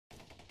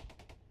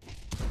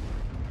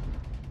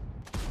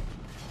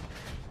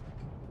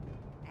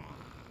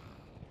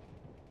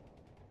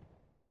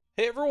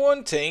Hey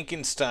everyone,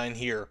 Tankenstein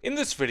here. In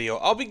this video,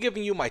 I'll be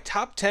giving you my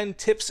top 10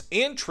 tips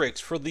and tricks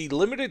for the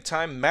limited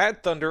time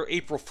Mad Thunder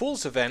April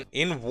Fool's event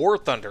in War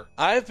Thunder.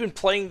 I've been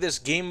playing this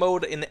game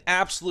mode an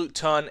absolute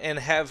ton and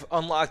have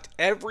unlocked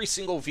every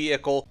single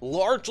vehicle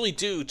largely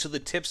due to the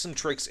tips and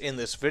tricks in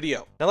this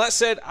video. Now that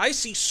said, I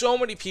see so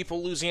many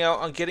people losing out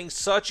on getting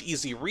such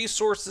easy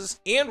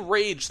resources and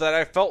rage that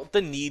I felt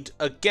the need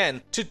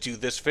again to do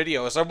this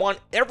video, as I want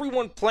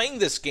everyone playing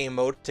this game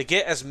mode to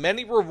get as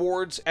many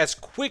rewards as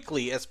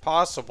quickly as possible.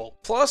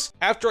 Plus,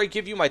 after I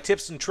give you my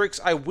tips and tricks,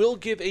 I will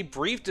give a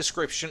brief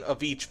description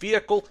of each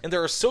vehicle and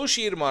their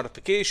associated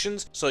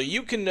modifications so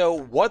you can know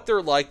what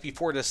they're like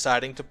before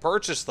deciding to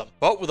purchase them.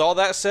 But with all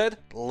that said,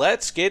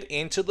 let's get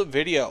into the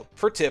video.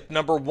 For tip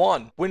number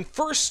 1, when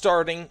first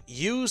starting,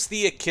 use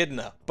the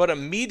Echidna, but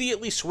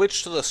immediately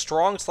switch to the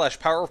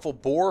strong/powerful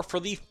boar for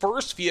the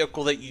first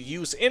vehicle that you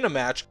use in a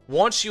match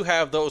once you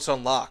have those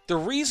unlocked. The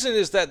reason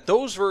is that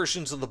those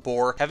versions of the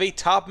boar have a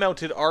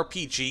top-mounted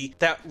RPG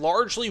that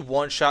largely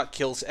one-shot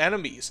kills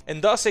enemies,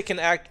 and thus it can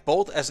act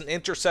both as an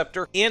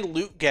interceptor and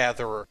loot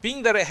gatherer,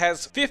 being that it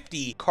has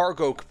 50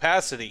 cargo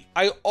capacity.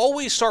 I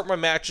always start my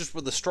matches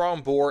with a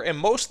strong boar, and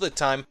most of the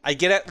time I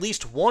get at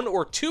least 1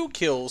 or 2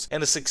 kills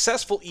and a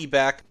successful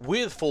evac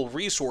with full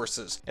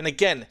resources. And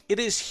again, it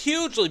is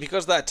hugely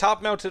because of that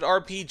top-mounted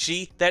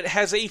RPG that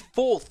has a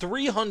full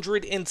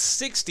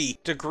 360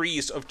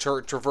 degrees of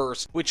turret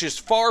traverse, which is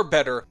far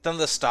better than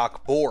the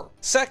stock boar.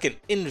 Second,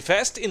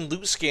 invest in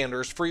loot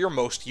scanners for your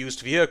most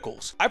used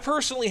vehicles. I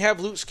personally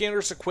have loot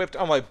scanners equipped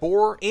on my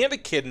boar and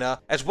Echidna,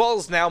 as well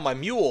as now my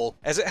mule,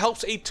 as it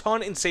helps a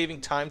ton in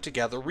saving time to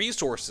gather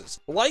resources,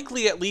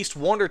 likely at least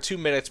 1 or 2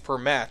 minutes per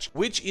match,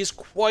 which is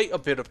quite a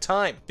bit of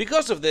time.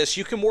 Because of this,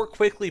 you can more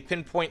quickly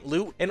pinpoint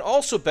loot and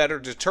also better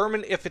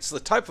determine if it's the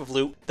type of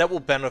loot that will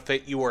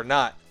benefit you or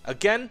not.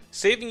 Again,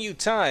 saving you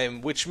time,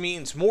 which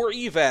means more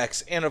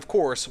evacs and of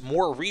course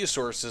more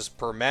resources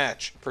per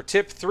match. For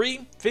tip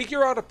 3,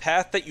 figure out a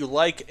path that you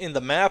like in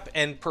the map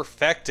and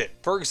perfect it.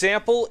 For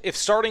example, if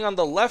starting on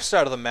the left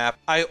side of the map,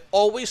 I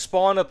always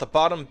spawn at the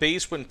bottom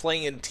base when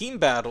playing in team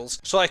battles,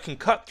 so I can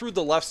cut through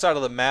the left side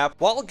of the map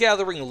while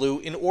gathering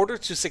loot in order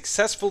to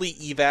successfully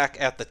evac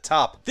at the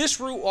top. This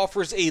route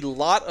offers a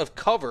lot of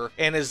cover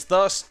and is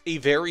thus a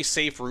very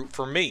safe route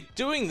for me.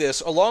 Doing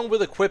this, along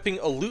with equipping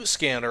a loot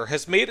scanner,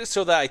 has made it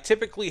so that I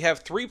typically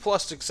have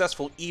 3+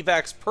 successful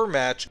evacs per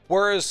match,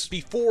 whereas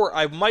before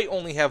I might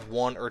only have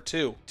 1 or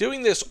 2.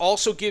 Doing this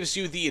also gives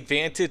you the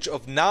advantage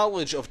of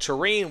knowledge of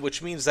terrain,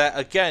 which means that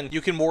again,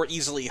 you can more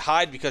easily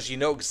hide because you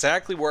know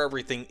exactly where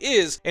everything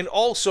is, and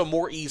also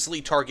more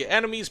easily target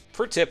enemies.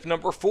 For tip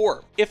number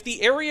 4, if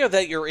the area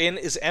that you're in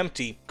is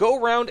empty, go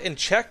around and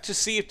check to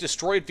see if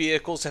destroyed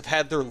vehicles have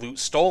had their loot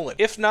stolen.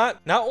 If not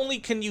only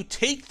can you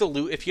take the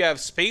loot if you have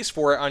space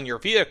for it on your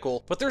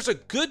vehicle, but there's a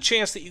good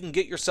chance that you can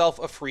get yourself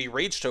a free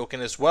rage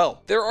token as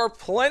well. There are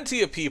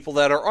plenty of people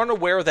that are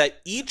unaware that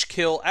each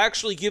kill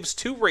actually gives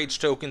 2 rage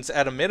tokens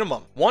at a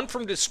minimum, one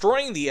from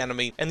destroying the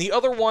enemy and the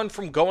other one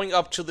from going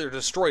up to their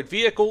destroyed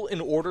vehicle in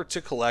order to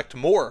collect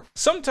more.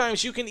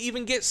 Sometimes you can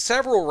even get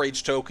several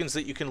rage tokens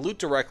that you can loot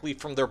directly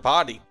from their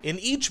body. In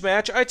each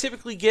match, I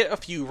typically get a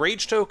few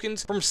rage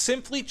tokens from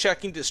simply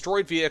checking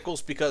destroyed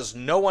vehicles because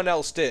no one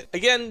else did.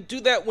 Again, do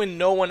that when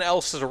no one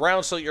else is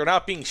around so you're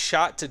not being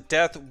shot to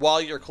death while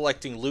you're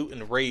collecting loot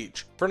and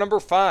rage. For number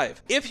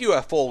 5, if you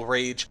have full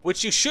rage,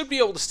 which you should be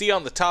able to see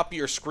on the top of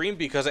your screen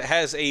because it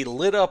has a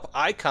lit up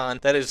icon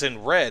that is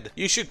in red,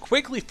 you should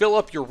quickly fill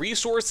up your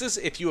resources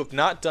if you have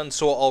not done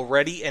so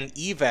already and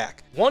evac.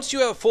 Once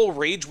you have full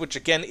rage, which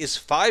again is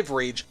 5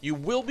 rage, you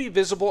will be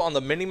visible on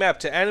the minimap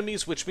to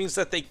enemies, which means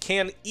that they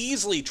can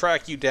easily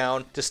track you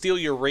down to steal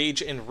your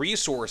rage and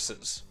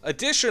resources.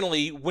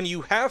 Additionally, when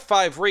you have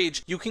 5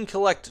 rage, you can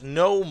collect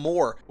no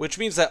more, which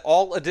means that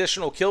all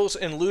additional kills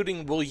and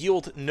looting will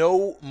yield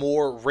no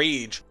more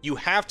rage. You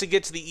have to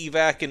get to the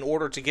evac in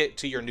order to get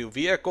to your new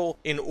vehicle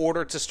in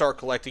order to start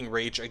collecting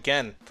rage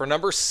again. For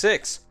number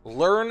 6,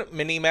 learn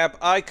minimap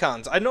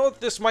icons. I know that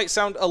this might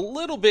sound a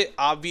little bit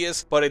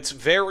obvious, but it's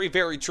very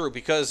true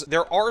because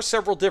there are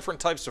several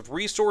different types of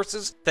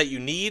resources that you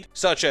need,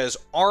 such as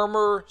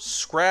armor,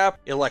 scrap,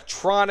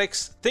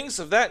 electronics, things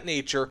of that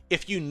nature.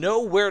 If you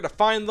know where to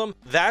find them,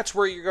 that's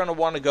where you're going to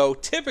want to go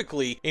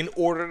typically in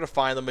order to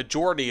find the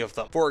majority of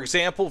them. For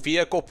example,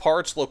 vehicle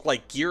parts look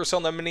like gears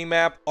on the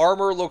minimap,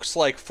 armor looks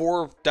like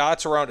 4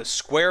 dots around a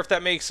square, if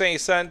that makes any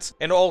sense,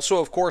 and also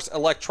of course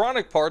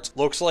electronic parts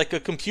looks like a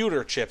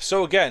computer chip.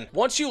 So again,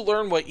 once you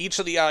learn what each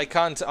of the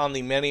icons on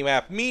the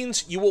minimap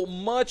means, you will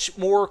much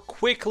more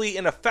quickly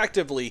and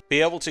effectively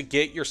be able to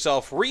get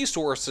yourself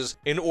resources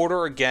in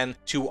order again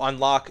to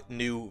unlock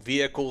new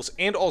vehicles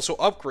and also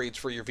upgrades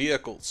for your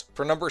vehicles.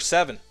 For number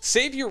 7,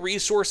 save your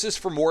resources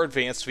for more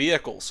advanced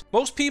vehicles.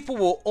 Most people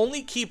will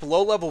only keep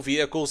low-level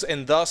vehicles,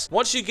 and thus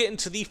once you get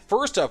into the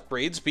first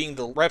upgrades, being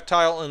the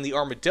reptile and the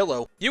armadillo,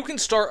 Armadillo, you can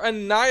start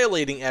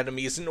annihilating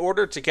enemies in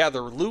order to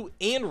gather loot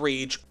and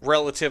rage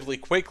relatively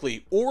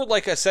quickly. Or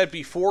like I said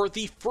before,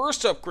 the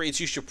first upgrades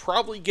you should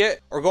probably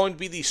get are going to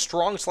be the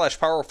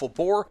strong/powerful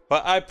boar,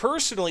 but I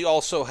personally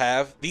also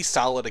have the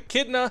solid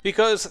echidna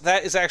because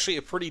that is actually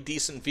a pretty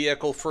decent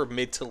vehicle for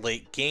mid to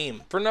late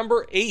game. For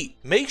number 8,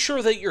 make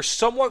sure that you're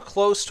somewhat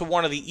close to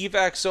one of the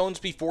evac zones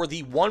before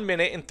the 1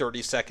 minute and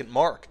 30-second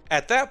mark.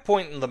 At that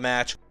point in the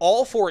match,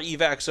 all 4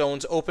 evac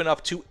zones open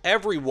up to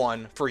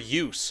everyone for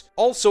use.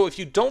 Also, if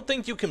you don't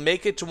think you can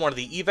make it to one of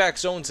the evac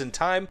zones in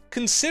time,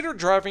 consider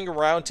driving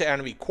around to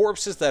enemy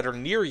corpses that are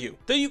near you.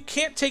 Though you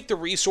can't take the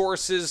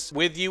resources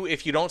with you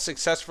if you don't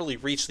successfully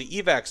reach the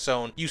evac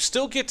zone, you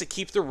still get to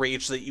keep the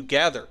rage that you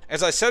gather.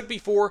 As I said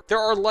before, there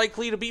are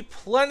likely to be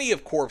plenty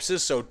of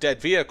corpses, so dead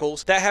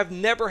vehicles, that have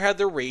never had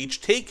their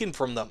rage taken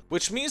from them,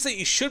 which means that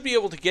you should be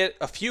able to get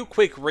a few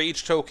quick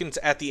rage tokens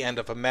at the end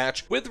of a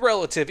match with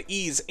relative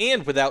ease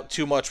and without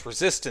too much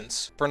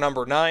resistance. For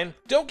number 9,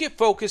 don't get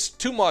focused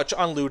too much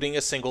on looting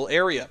a single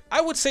area.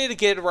 I would say to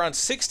get around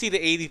 60 to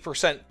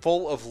 80%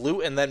 full of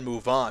loot and then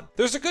move on.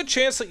 There's a good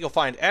chance that you'll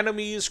find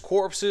enemies,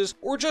 corpses,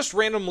 or just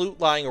random loot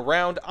lying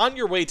around on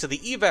your way to the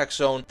evac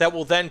zone that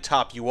will then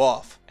top you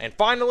off. And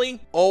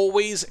finally,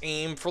 always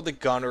aim for the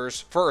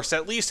gunners first,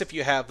 at least if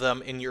you have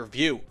them in your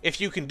view.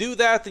 If you can do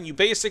that, then you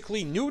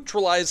basically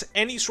neutralize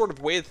any sort of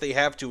way that they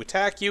have to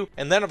attack you,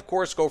 and then of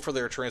course go for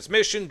their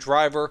transmission,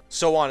 driver,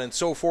 so on and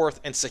so forth,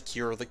 and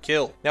secure the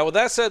kill. Now with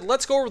that said,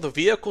 let's go over the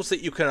vehicles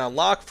that you can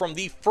unlock from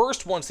the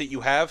first ones that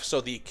you have,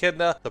 so the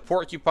echidna, the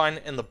porcupine,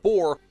 and the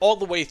boar, all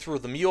the way through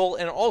the mule,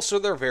 and also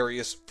their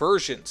various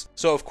versions.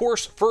 So of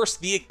course,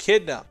 first the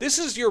echidna. This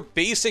is your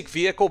basic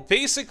vehicle.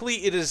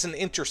 Basically, it is an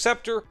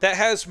interceptor that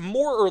has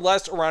more or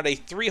less around a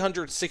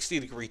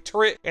 360-degree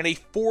turret and a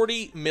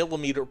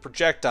 40mm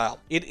projectile.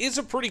 It is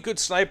a pretty good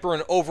sniper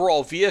and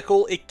overall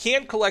vehicle. It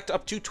can collect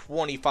up to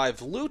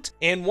 25 loot,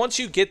 and once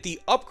you get the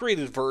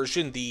upgraded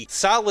version, the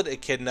solid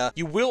echidna,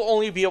 you will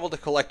only be able to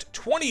collect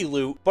 20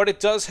 loot, but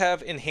it does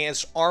have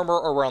enhanced armor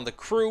around the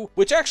crew,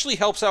 which actually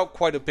helps out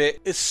quite a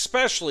bit,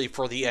 especially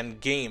for the end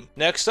game.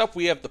 Next up,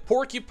 we have the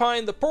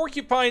porcupine. The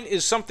porcupine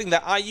is something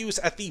that I use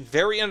at the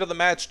very end of the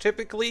match,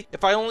 typically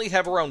if I only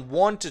have around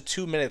 1 to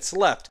 2 minutes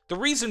left. The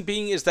reason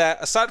being is that,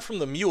 aside from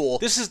the mule,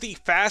 this is the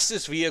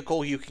fastest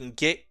vehicle you can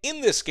get in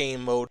this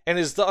game mode, and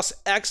is thus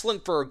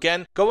excellent for,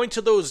 again, going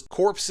to those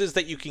corpses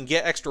that you can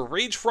get extra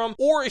rage from,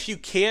 or if you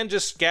can,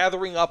 just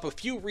gathering up a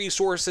few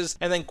resources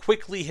and then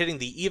quickly hitting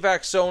the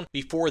evac zone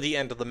before the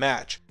end of the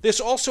match. This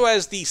also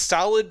has the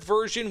solid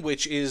version,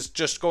 which is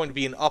just going to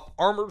be an up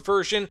armored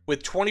version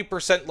with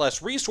 20%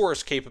 less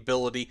resource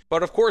capability,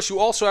 but of course you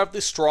also have the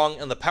strong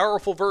and the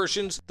powerful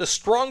versions. The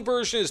strong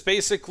version is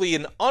basically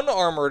an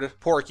unarmored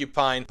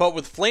porcupine, but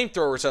with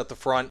flamethrowers at the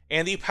front,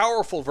 and the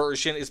powerful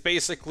version is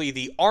basically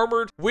the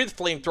armored with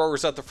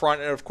flamethrowers at the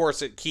front, and of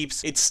course it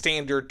keeps its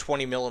standard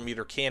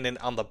 20mm cannon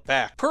on the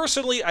back.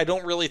 Personally, I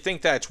don't really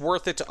think that it's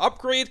worth it to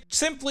upgrade,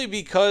 simply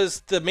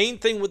because the main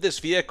thing with this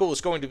vehicle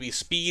is going to be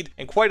speed,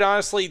 and quite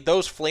honestly,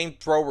 those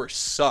flamethrowers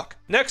suck.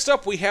 Next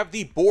up, we have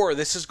the boar.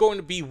 This is going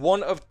to be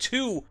one of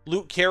 2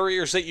 loot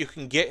carriers that you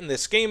can get in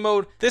this game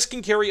mode. This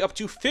can carry up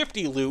to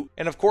 50 loot,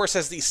 and of course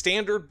as the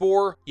standard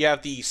boar, you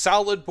have the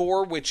solid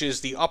boar, which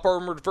is the up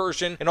armored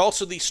version, and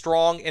also the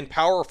strong and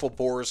powerful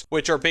boars,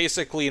 which are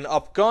basically an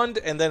upgunned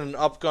and then an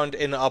upgunned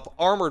and up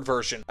armored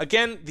version.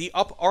 Again, the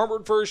up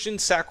armored version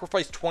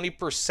sacrifice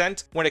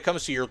 20% when it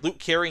comes to your loot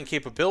carrying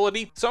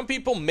capability. Some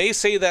people may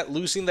say that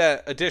losing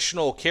that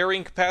additional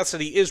carrying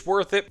capacity is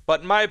worth it,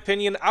 but in my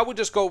opinion, I would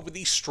just go with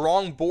the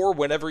strong boar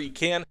whenever you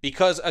can,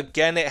 because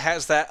again, it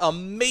has that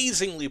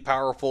amazingly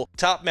powerful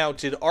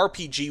top-mounted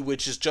RPG,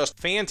 which is just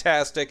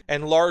fantastic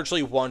and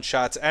largely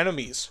one-shots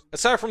enemies.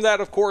 Aside from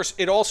that, of course,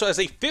 it also has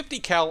a 50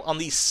 cal on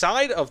the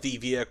side of the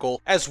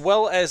vehicle, as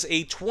well as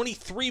a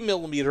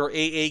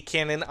 23mm AA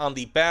cannon on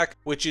the back,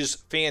 which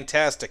is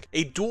fantastic.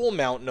 A dual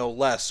mount, no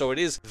less, so it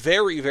is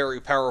very,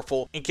 very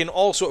powerful, and can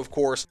also, of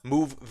course,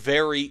 move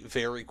very,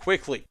 very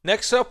quickly.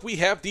 Next up, we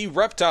have the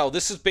reptile.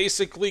 This is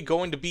basically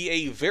going to be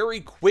a very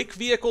quick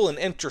vehicle, an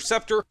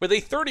interceptor with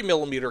a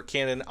 30mm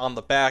cannon on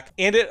the back,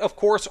 and it, of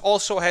course,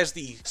 also has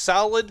the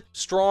solid,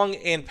 strong,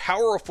 and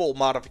powerful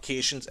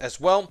modifications as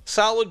well.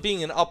 Solid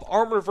being an up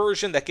armor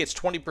version that gets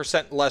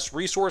 20% less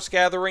resource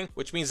gathering,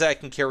 which means that it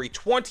can carry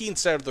 20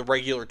 instead of the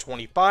regular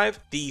 25.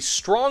 The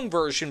strong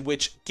version,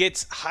 which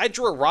gets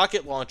Hydra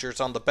rocket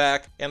launchers on the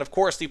back, and of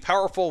course the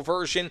powerful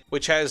version,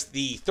 which has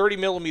the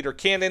 30mm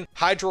cannon,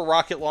 Hydra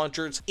rocket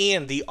launchers,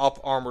 and the up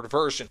armored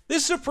version.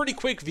 This is a pretty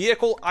quick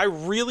vehicle. I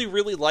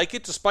really like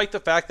it, despite the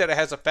fact that it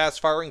has a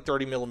fast firing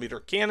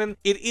 30mm cannon.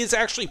 It is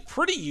actually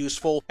pretty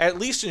useful, at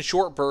least in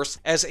short bursts,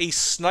 as a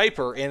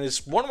sniper, and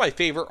is one of my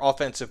favorite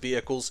offensive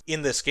vehicles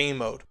in this game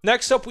mode.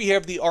 Next up, we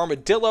have the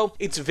Armadillo.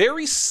 It's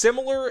very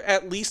similar,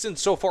 at least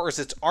insofar as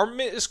its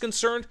armament is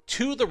concerned,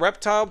 to the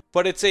Reptile,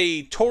 but it's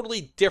a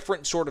totally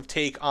different sort of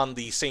take on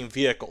the same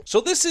vehicle. So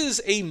this is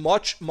a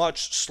much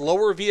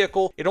slower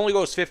vehicle. It only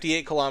goes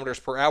 58 kilometers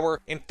per hour.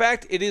 In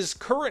fact, it is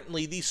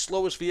currently the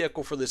slowest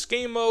vehicle for this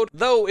game mode,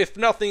 though if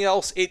nothing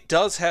else, it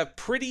does have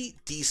pretty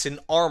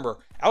decent armor.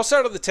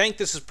 Outside of the tank,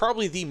 this is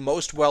probably the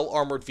most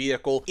well-armored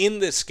vehicle in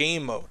this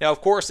game mode. Now,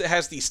 of course, it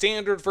has the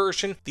standard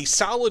version, the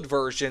solid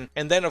version,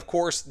 and then, of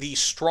course, the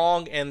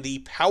strong and the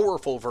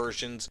powerful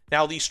versions.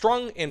 Now, the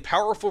strong and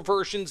powerful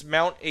versions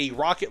mount a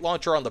rocket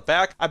launcher on the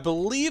back. I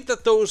believe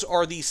that those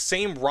are the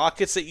same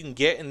rockets that you can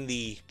get in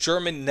the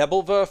German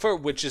Nebelwerfer,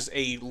 which is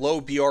a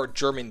low BR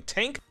German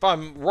tank. If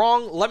I'm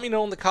wrong, let me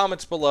know in the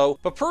comments below.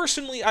 But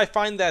personally, I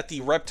find that the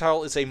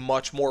Reptile is a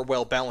much more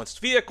well-balanced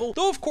vehicle,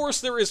 though, of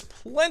course, there is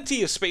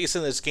plenty of space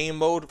in this game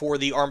mode for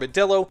the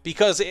Armadillo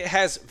because it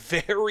has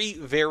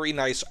very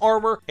nice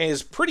armor and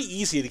is pretty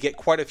easy to get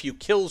quite a few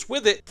kills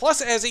with it. Plus,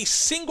 it has a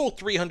single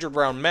 300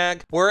 round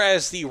mag,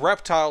 whereas the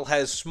Reptile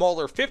has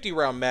smaller 50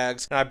 round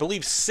mags, and I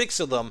believe 6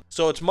 of them,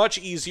 so it's much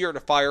easier to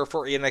fire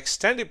for an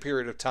extended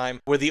period of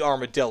time with the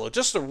Armadillo.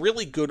 Just a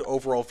really good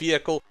overall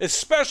vehicle,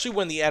 especially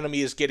when the enemy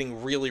is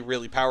getting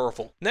really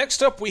powerful.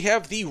 Next up, we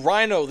have the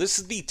Rhino. This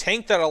is the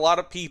tank that a lot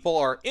of people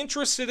are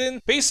interested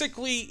in.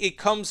 Basically, it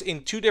comes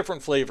in 2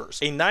 different flavors,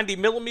 a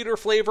 90mm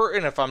flavor,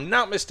 and if I'm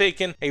not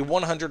mistaken, a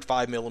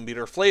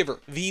 105mm flavor.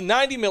 The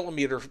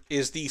 90mm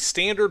is the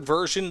standard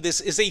version. This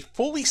is a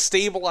fully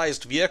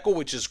stabilized vehicle,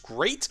 which is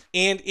great,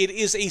 and it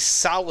is a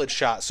solid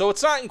shot. So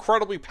it's not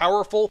incredibly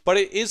powerful, but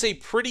it is a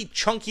pretty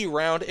chunky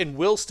round and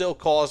will still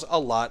cause a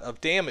lot of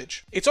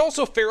damage. It's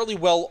also fairly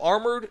well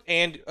armored,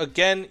 and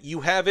again,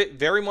 you have it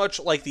very much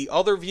like the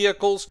other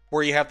vehicles,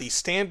 where you have the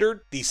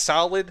standard, the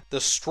solid,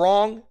 the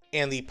strong,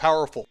 and the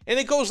powerful. And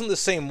it goes in the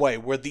same way,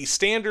 where the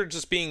standard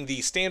just being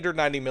the standard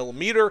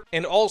 90mm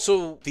and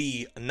also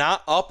the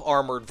not up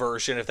armored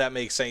version, if that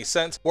makes any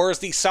sense, whereas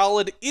the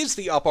solid is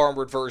the up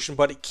armored version,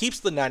 but it keeps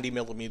the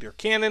 90mm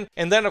cannon.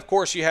 And then of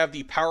course you have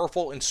the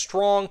powerful and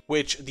strong,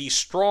 which the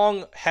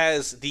strong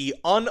has the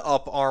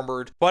unup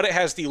armored, but it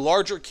has the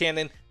larger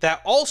cannon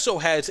that also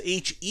has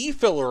HE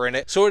filler in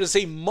it, so it is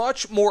a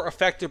much more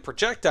effective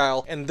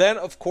projectile. And then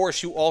of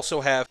course you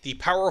also have the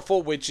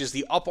powerful, which is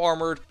the up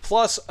armored,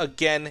 plus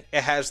again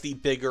it has the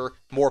bigger,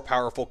 more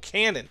powerful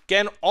cannon.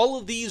 Again, all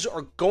of these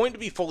are going to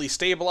be fully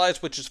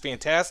stabilized, which is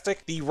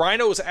fantastic. The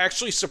Rhino is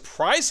actually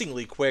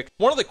surprisingly quick,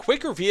 one of the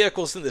quicker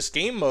vehicles in this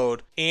game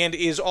mode, and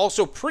is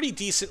also pretty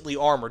decently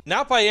armored.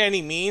 Not by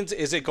any means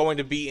is it going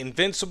to be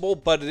invincible,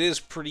 but it is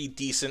pretty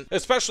decent,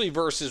 especially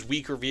versus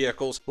weaker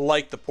vehicles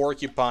like the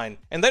Porcupine.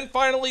 And then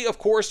finally, of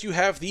course, you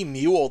have the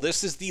Mule.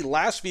 This is the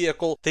last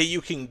vehicle that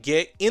you can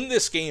get in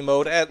this game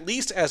mode, at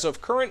least as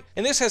of current,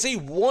 and this has a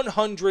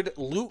 100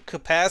 loot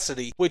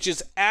capacity, which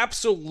is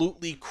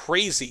absolutely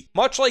crazy.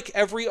 Much like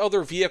every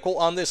other vehicle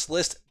on this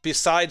list,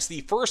 besides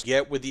the first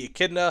yet with the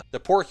Echidna, the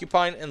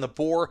Porcupine, and the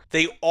Boar,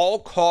 they all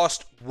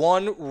cost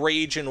 1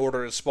 rage in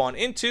order to spawn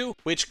into,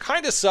 which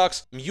kind of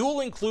sucks. Mule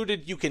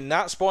included, you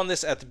cannot spawn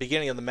this at the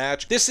beginning of the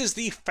match. This is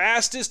the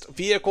fastest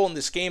vehicle in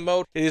this game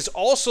mode. It is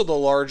also the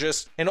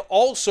largest, and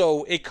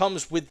also it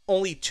comes with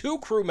only 2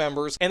 crew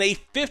members and a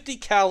 50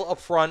 cal up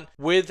front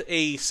with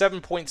a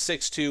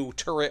 7.62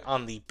 turret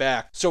on the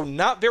back. So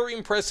not very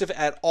impressive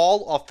at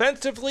all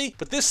offensively,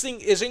 but this thing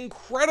is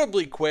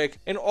incredibly quick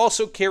and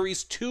also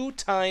carries 2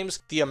 times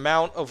the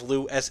amount of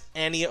loot as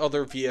any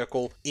other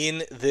vehicle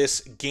in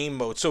this game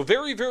mode. So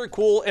very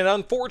cool, and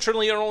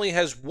unfortunately it only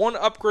has 1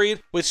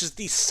 upgrade, which is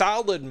the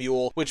Solid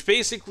Mule, which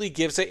basically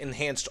gives it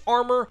enhanced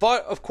armor,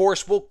 but of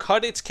course will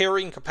cut its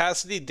carrying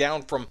capacity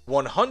down from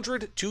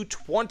 100 to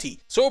 20.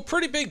 So a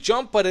pretty big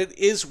jump, but it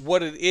is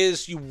what it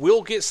is. You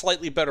will get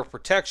slightly better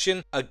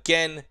protection,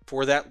 again,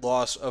 for that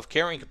loss of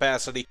carrying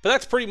capacity, but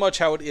that's pretty much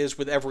how it is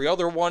with every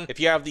other one. If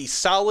you have the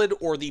solid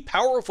or the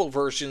powerful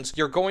versions,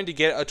 you're going to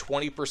get a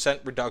 20%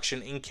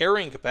 reduction in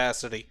carrying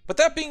capacity. But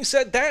that being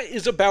said, that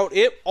is about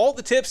it. All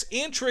the tips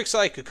and tricks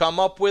I could come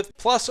up with,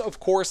 plus of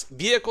course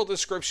vehicle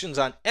descriptions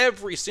on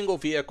every single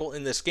vehicle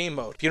in this game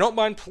mode. If you don't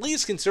mind,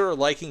 please consider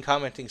liking,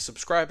 commenting,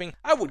 subscribing.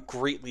 I would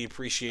greatly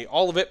appreciate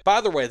all of it.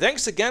 By the way,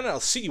 thanks again, and I'll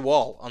see you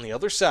all on the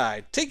other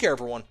side. Take care,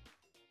 everyone.